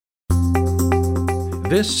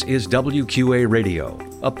This is WQA Radio,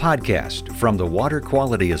 a podcast from the Water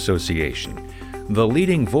Quality Association, the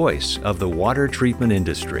leading voice of the water treatment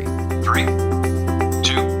industry. 3, 2,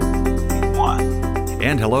 1.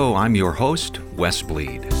 And hello, I'm your host, Wes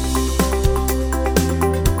Bleed.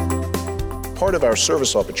 Part of our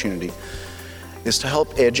service opportunity is to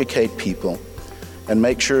help educate people and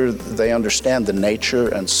make sure they understand the nature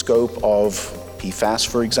and scope of PFAS,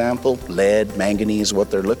 for example, lead, manganese,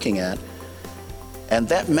 what they're looking at. And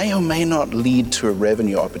that may or may not lead to a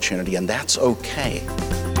revenue opportunity, and that's okay.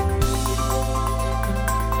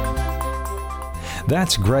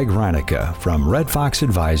 That's Greg Reinicke from Red Fox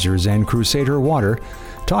Advisors and Crusader Water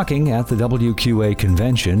talking at the WQA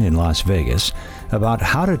convention in Las Vegas about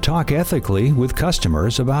how to talk ethically with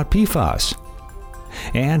customers about PFAS.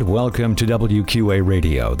 And welcome to WQA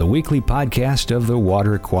Radio, the weekly podcast of the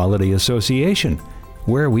Water Quality Association,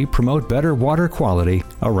 where we promote better water quality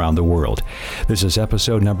around the world. This is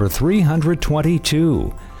episode number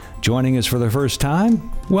 322. Joining us for the first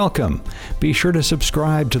time? Welcome. Be sure to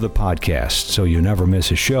subscribe to the podcast so you never miss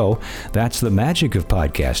a show. That's the magic of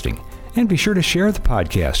podcasting. And be sure to share the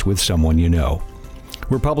podcast with someone you know.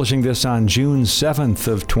 We're publishing this on June 7th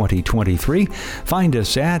of 2023. Find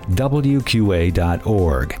us at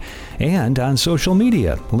WQA.org and on social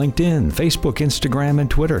media, LinkedIn, Facebook, Instagram, and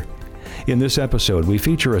Twitter. In this episode, we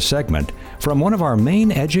feature a segment from one of our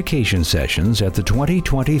main education sessions at the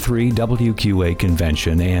 2023 WQA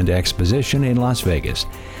Convention and Exposition in Las Vegas.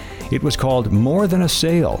 It was called More Than a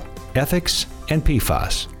Sale, Ethics and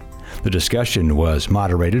PFAS. The discussion was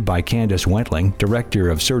moderated by Candace Wentling, Director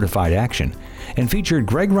of Certified Action, and featured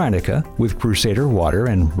Greg Reinicke with Crusader Water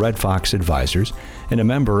and Red Fox Advisors and a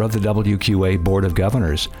member of the WQA Board of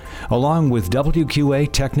Governors, along with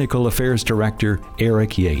WQA Technical Affairs Director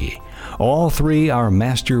Eric Yagi. All three are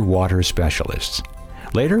master water specialists.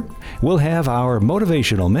 Later, we'll have our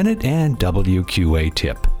Motivational Minute and WQA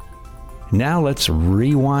tip. Now let's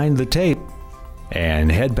rewind the tape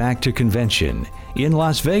and head back to convention in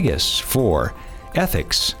Las Vegas for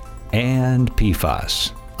Ethics and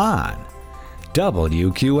PFAS on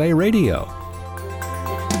WQA Radio.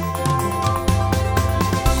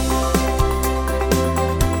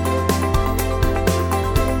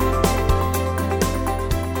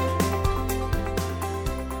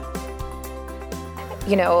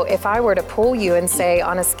 You know, if I were to poll you and say,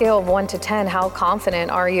 on a scale of 1 to 10, how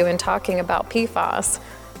confident are you in talking about PFAS?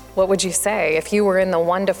 What would you say? If you were in the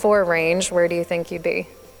 1 to 4 range, where do you think you'd be?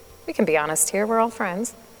 We can be honest here, we're all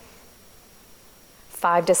friends.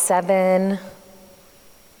 5 to 7.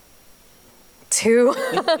 2.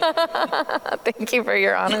 Thank you for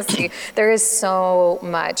your honesty. There is so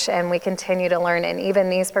much, and we continue to learn, and even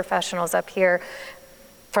these professionals up here,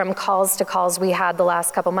 from calls to calls we had the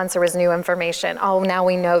last couple months, there was new information. Oh, now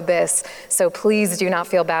we know this. So please do not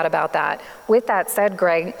feel bad about that. With that said,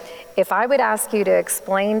 Greg, if I would ask you to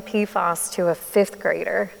explain PFAS to a 5th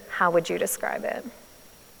grader, how would you describe it?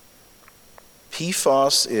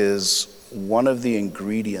 PFAS is one of the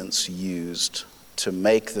ingredients used to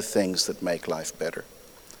make the things that make life better.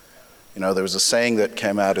 You know, there was a saying that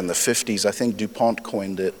came out in the 50s, I think DuPont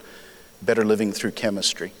coined it, better living through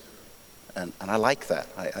chemistry. And I like that.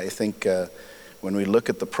 I think when we look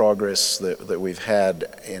at the progress that we've had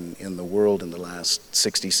in the world in the last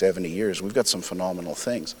 60, 70 years, we've got some phenomenal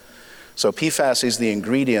things. So PFAS is the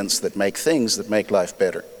ingredients that make things that make life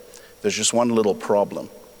better. There's just one little problem.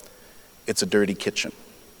 It's a dirty kitchen.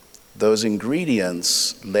 Those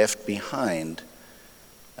ingredients left behind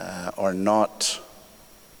are not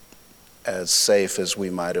as safe as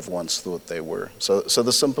we might have once thought they were. So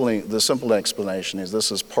the simple explanation is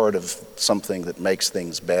this is part of something that makes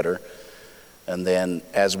things better. And then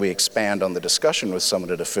as we expand on the discussion with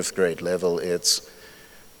someone at a 5th grade level, it's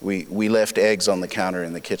we left eggs on the counter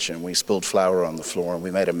in the kitchen, we spilled flour on the floor, and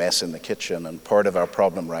we made a mess in the kitchen. And part of our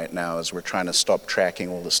problem right now is we're trying to stop tracking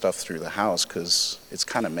all the stuff through the house because it's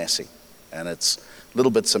kind of messy. And it's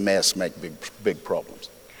little bits of mess make big problems.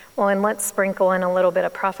 Well, and let's sprinkle in a little bit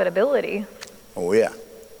of profitability. Oh, yeah.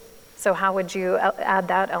 So how would you add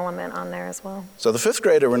that element on there as well? So the 5th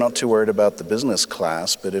grader, we're not too worried about the business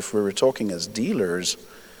class, but if we were talking as dealers,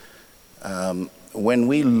 when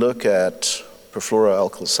we look at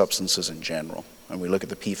perfluoroalkyl substances in general, and we look at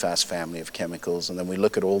the PFAS family of chemicals, and then we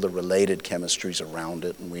look at all the related chemistries around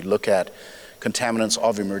it, and we look at contaminants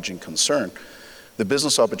of emerging concern, the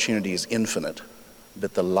business opportunity is infinite.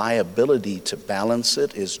 But the liability to balance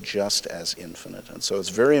it is just as infinite. And so it's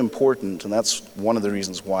very important, and that's one of the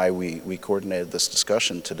reasons why we coordinated this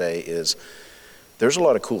discussion today, is there's a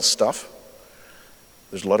lot of cool stuff,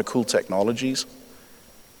 there's a lot of cool technologies,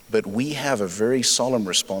 But we have a very solemn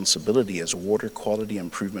responsibility as water quality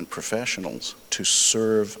improvement professionals to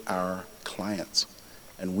serve our clients.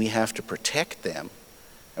 And we have to protect them,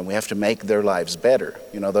 and we have to make their lives better.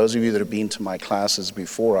 You know, those of you that have been to my classes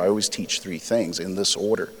before, I always teach 3 things in this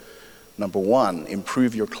order. Number 1,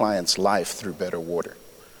 improve your client's life through better water.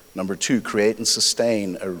 Number 2, create and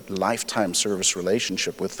sustain a lifetime service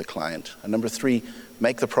relationship with the client. And number 3,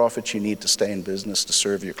 make the profits you need to stay in business to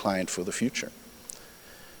serve your client for the future.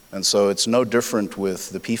 And so it's no different with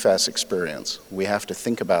the PFAS experience. We have to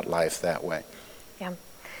think about life that way. Yeah.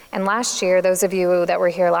 And last year, those of you that were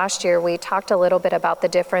here last year, we talked a little bit about the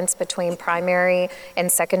difference between primary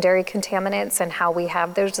and secondary contaminants and how we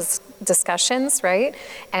have those discussions, right?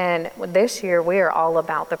 And this year, we are all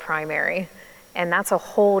about the primary. And that's a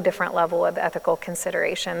whole different level of ethical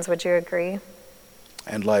considerations. Would you agree?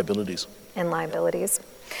 And liabilities. And liabilities.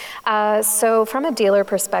 So from a dealer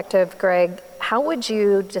perspective, Greg, how would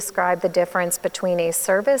you describe the difference between a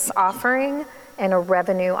service offering and a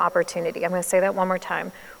revenue opportunity? I'm going to say that one more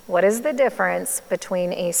time. What is the difference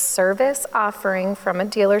between a service offering from a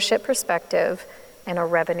dealership perspective and a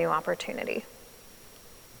revenue opportunity?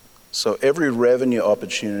 So every revenue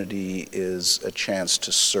opportunity is a chance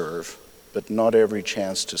to serve, but not every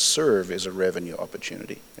chance to serve is a revenue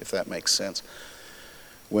opportunity, if that makes sense.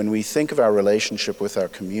 When we think of our relationship with our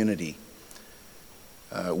community,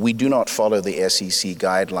 we do not follow the SEC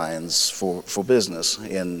guidelines for business.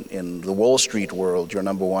 In the Wall Street world, your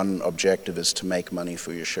number 1 objective is to make money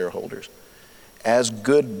for your shareholders. As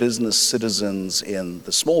good business citizens in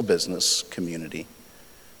the small business community,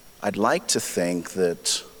 I'd like to think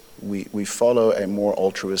that we follow a more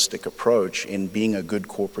altruistic approach in being a good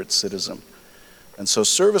corporate citizen. And so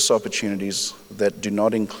service opportunities that do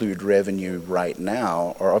not include revenue right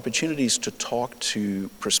now are opportunities to talk to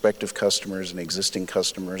prospective customers and existing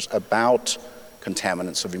customers about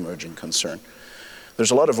contaminants of emerging concern.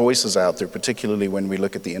 There's a lot of voices out there, particularly when we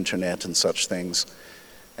look at the internet and such things.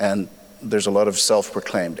 And there's a lot of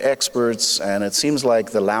self-proclaimed experts, and it seems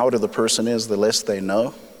like the louder the person is, the less they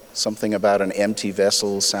know. Something about an empty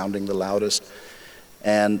vessel sounding the loudest.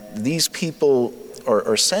 And these people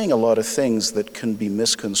are saying a lot of things that can be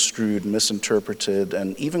misconstrued, misinterpreted,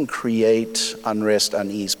 and even create unrest,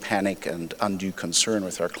 unease, panic, and undue concern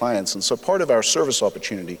with our clients. And so part of our service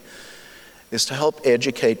opportunity is to help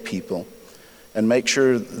educate people and make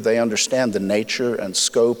sure they understand the nature and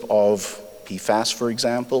scope of PFAS, for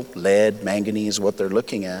example, lead, manganese, what they're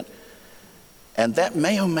looking at. And that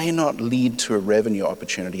may or may not lead to a revenue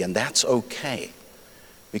opportunity, and that's okay,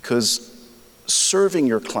 because serving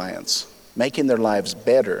your clients, making their lives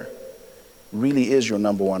better, really is your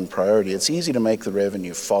number 1 priority. It's easy to make the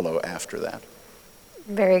revenue follow after that.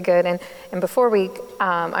 Very good. And before we,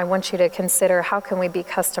 I want you to consider how can we be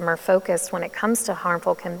customer focused when it comes to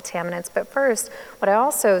harmful contaminants. But first, what I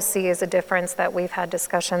also see as a difference that we've had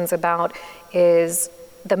discussions about is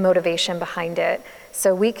the motivation behind it.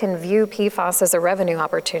 So we can view PFAS as a revenue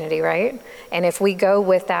opportunity, right? And if we go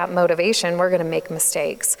with that motivation, we're going to make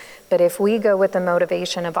mistakes. But if we go with the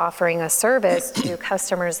motivation of offering a service to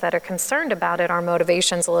customers that are concerned about it, our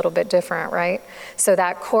motivation's a little bit different, right? So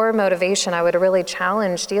that core motivation, I would really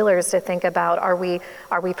challenge dealers to think about, are we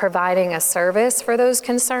providing a service for those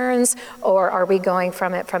concerns, or are we going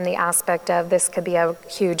from the aspect of this could be a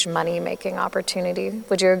huge money-making opportunity?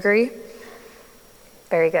 Would you agree?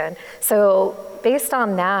 Very good. So based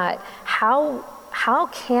on that, how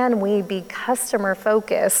can we be customer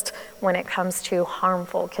focused when it comes to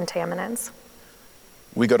harmful contaminants?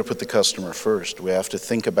 We got to put the customer first. We have to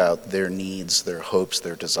think about their needs, their hopes,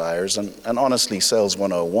 their desires. And honestly, Sales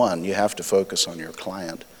 101, you have to focus on your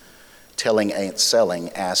client. Telling ain't selling,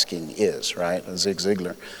 asking is, right? Zig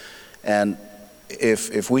Ziglar. And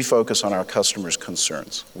if we focus on our customers'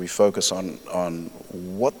 concerns, we focus on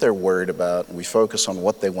what they're worried about, we focus on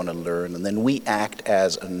what they want to learn, and then we act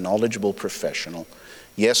as a knowledgeable professional.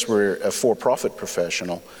 Yes, we're a for-profit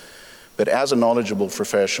professional, but as a knowledgeable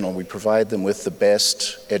professional, we provide them with the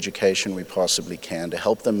best education we possibly can to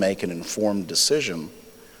help them make an informed decision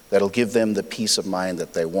that'll give them the peace of mind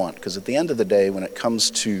that they want. Because at the end of the day, when it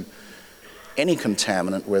comes to any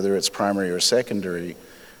contaminant, whether it's primary or secondary,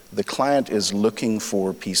 the client is looking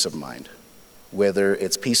for peace of mind, whether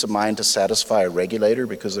it's peace of mind to satisfy a regulator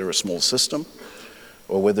because they're a small system,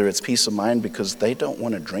 or whether it's peace of mind because they don't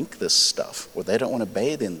want to drink this stuff, or they don't want to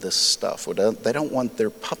bathe in this stuff, or they don't want their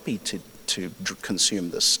puppy to consume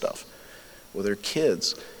this stuff, or their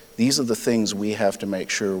kids. These are the things we have to make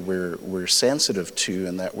sure we're sensitive to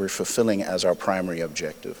and that we're fulfilling as our primary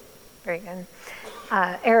objective. Very good.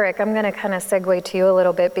 Eric, I'm going to kind of segue to you a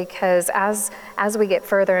little bit, because as we get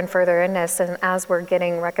further and further in this, and as we're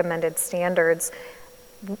getting recommended standards,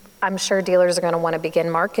 I'm sure dealers are going to want to begin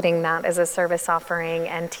marketing that as a service offering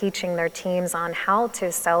and teaching their teams on how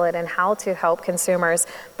to sell it and how to help consumers.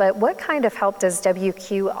 But what kind of help does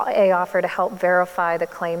WQA offer to help verify the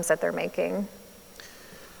claims that they're making?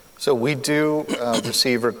 So we do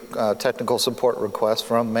receive technical support requests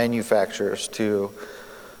from manufacturers to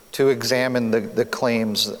examine the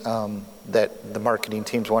claims that the marketing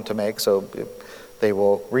teams want to make. So they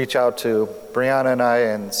will reach out to Brianna and I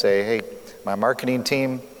and say, hey, my marketing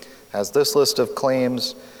team has this list of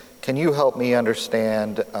claims. Can you help me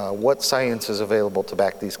understand what science is available to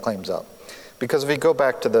back these claims up? Because if you go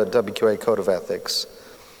back to the WQA Code of Ethics,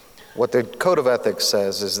 what the Code of Ethics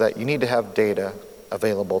says is that you need to have data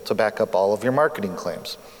available to back up all of your marketing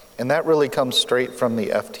claims. And that really comes straight from the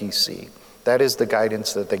FTC. That is the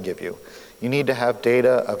guidance that they give you. You need to have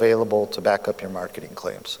data available to back up your marketing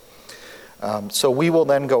claims. So we will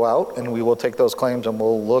then go out and we will take those claims and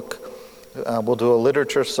we'll do a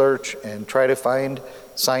literature search and try to find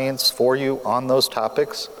science for you on those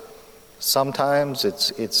topics. Sometimes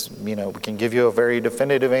it's we can give you a very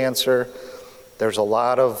definitive answer. There's a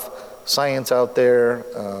lot of science out there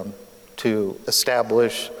to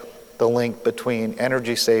establish the link between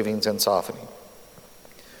energy savings and softening.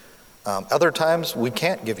 Other times we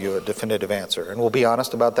can't give you a definitive answer, and we'll be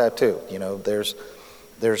honest about that too.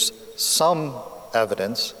 There's some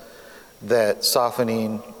evidence that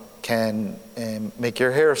softening can make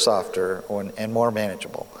your hair softer and more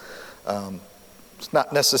manageable. It's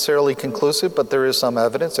not necessarily conclusive, but there is some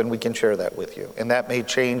evidence, and we can share that with you. And that may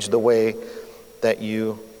change the way that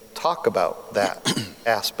you talk about that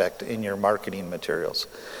aspect in your marketing materials.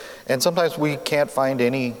 And sometimes we can't find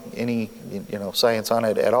any science on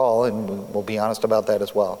it at all, and we'll be honest about that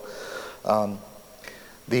as well.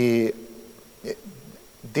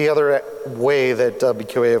 The other way that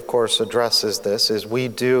WQA, of course, addresses this is we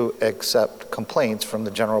do accept complaints from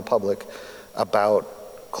the general public about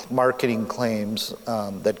marketing claims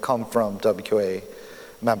that come from WQA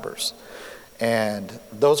members. And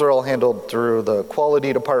those are all handled through the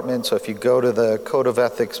quality department. So if you go to the Code of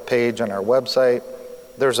Ethics page on our website,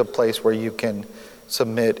 there's a place where you can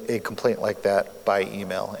submit a complaint like that by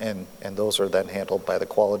email, and those are then handled by the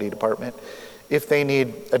quality department. If they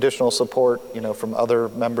need additional support, from other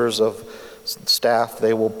members of staff,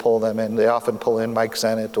 they will pull them in. They often pull in Mike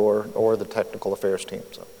Sennett or the technical affairs team.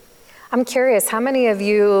 So. I'm curious, how many of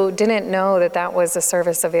you didn't know that was a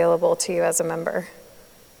service available to you as a member?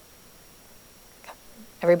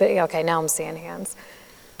 Everybody? Okay, now I'm seeing hands.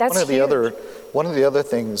 That's huge. One of the other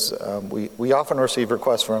things, we often receive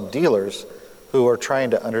requests from dealers who are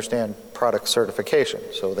trying to understand product certification.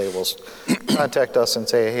 So they will contact us and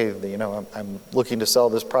say, hey, I'm looking to sell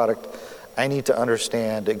this product. I need to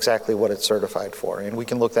understand exactly what it's certified for. And we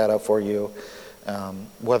can look that up for you.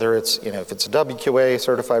 Whether it's, if it's a WQA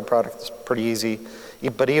certified product, it's pretty easy.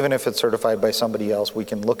 But even if it's certified by somebody else, we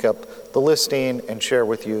can look up the listing and share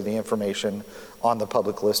with you the information on the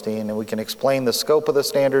public listing. And we can explain the scope of the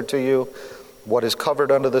standard to you, what is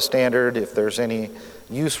covered under the standard, if there's any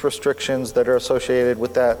use restrictions that are associated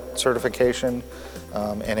with that certification,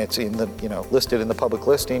 and it's in the listed in the public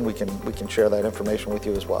listing, we can share that information with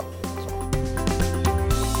you as well.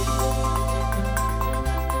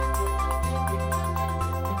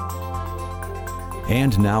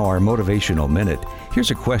 And now our motivational minute.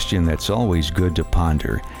 Here's a question that's always good to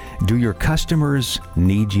ponder. Do your customers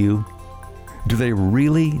need you? Do they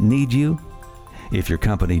really need you? If your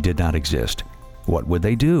company did not exist, what would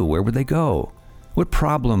they do? Where would they go? What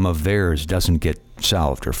problem of theirs doesn't get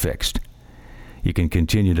solved or fixed? You can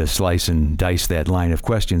continue to slice and dice that line of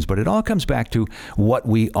questions, but it all comes back to what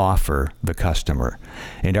we offer the customer.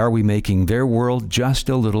 And are we making their world just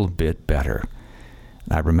a little bit better?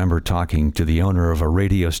 I remember talking to the owner of a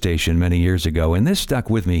radio station many years ago, and this stuck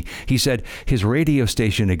with me. He said his radio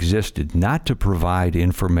station existed not to provide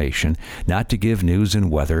information, not to give news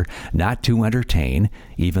and weather, not to entertain,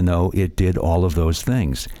 even though it did all of those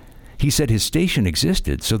things. He said his station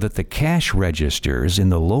existed so that the cash registers in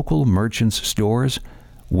the local merchants' stores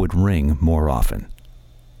would ring more often.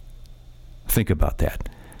 Think about that.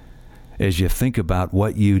 As you think about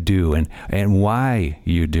what you do and why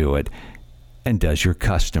you do it, and does your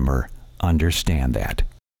customer understand that?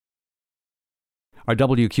 Our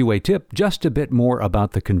WQA tip, just a bit more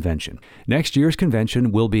about the convention. Next year's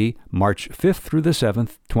convention will be March 5th through the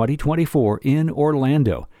 7th, 2024 in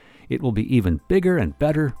Orlando. It will be even bigger and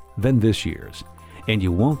better than this year's, and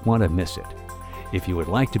you won't want to miss it. If you would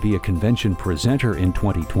like to be a convention presenter in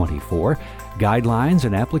 2024, guidelines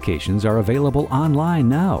and applications are available online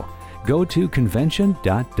now. Go to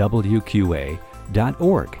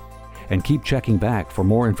convention.wqa.org and keep checking back for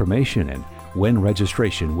more information and when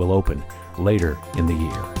registration will open later in the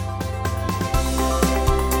year.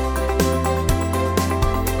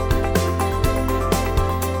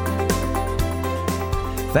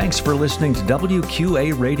 Thanks for listening to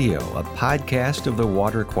WQA Radio, a podcast of the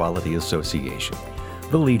Water Quality Association,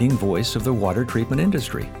 the leading voice of the water treatment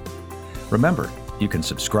industry. Remember, you can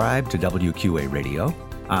subscribe to WQA Radio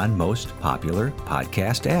on most popular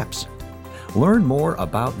podcast apps. Learn more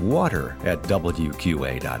about water at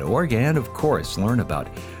WQA.org and, of course, learn about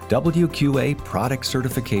WQA product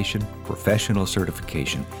certification, professional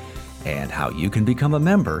certification, and how you can become a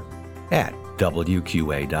member at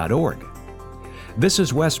WQA.org. This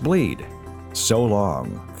is Wes Bleed. So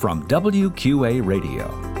long from WQA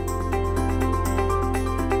Radio.